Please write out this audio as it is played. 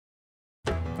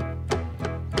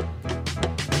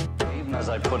As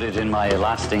I put it in my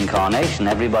last incarnation,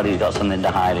 everybody's got something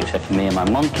to hide except for me and my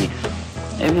monkey.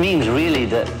 It means really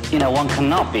that, you know, one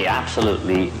cannot be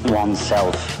absolutely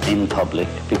oneself in public,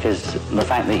 because the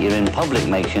fact that you're in public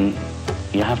makes you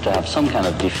have to have some kind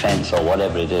of defense or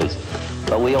whatever it is.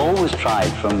 But we always tried,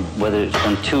 from whether it's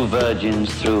from Two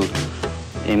Virgins through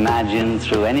Imagine,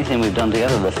 through anything we've done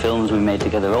together, the films we made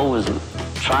together, always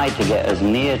tried to get as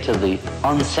near to the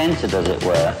uncensored, as it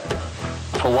were,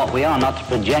 for what we are, not to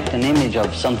project an image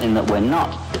of something that we're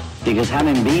not. Because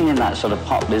having been in that sort of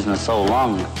pop business so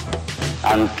long,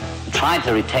 and tried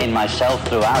to retain myself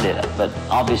throughout it, but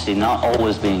obviously not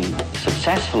always being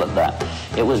successful at that,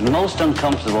 it was most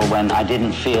uncomfortable when I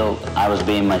didn't feel I was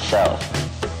being myself.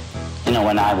 You know,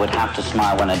 when I would have to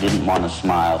smile when I didn't want to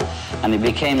smile. And it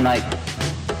became like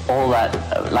all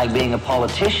that, like being a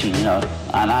politician, you know.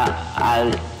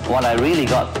 And what I really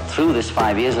got through this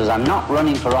 5 years is I'm not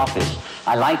running for office.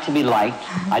 I like to be liked.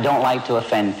 I don't like to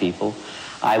offend people.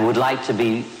 I would like to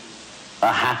be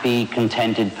a happy,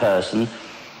 contented person.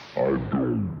 I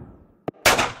don't.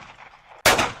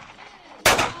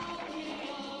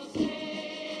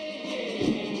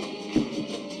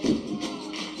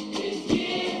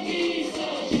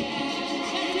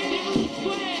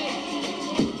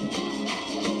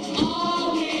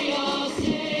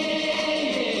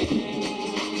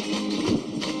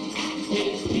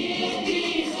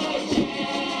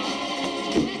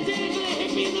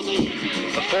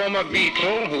 The former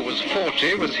Beatle, who was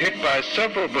 40, was hit by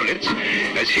several bullets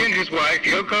as he and his wife,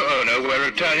 Yoko Ono, were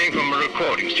returning from a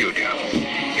recording studio.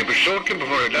 It was shortly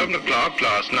before 11 o'clock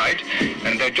last night,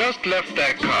 and they just left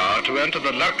their car to enter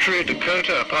the luxury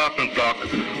Dakota apartment block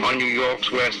on New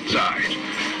York's West Side.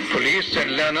 Police said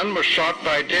Lennon was shot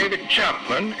by David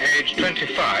Chapman, aged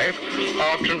 25,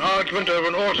 after an argument over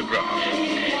an autograph.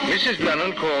 Mrs.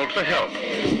 Lennon called for help.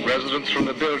 Residents from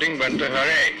the building went to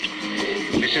her aid.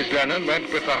 Mrs. Lennon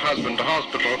went with her husband to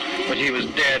hospital, but he was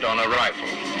dead on arrival.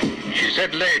 She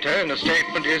said later, in a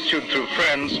statement issued through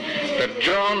friends, that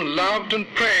John loved and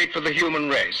prayed for the human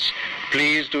race.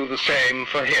 Please do the same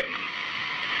for him.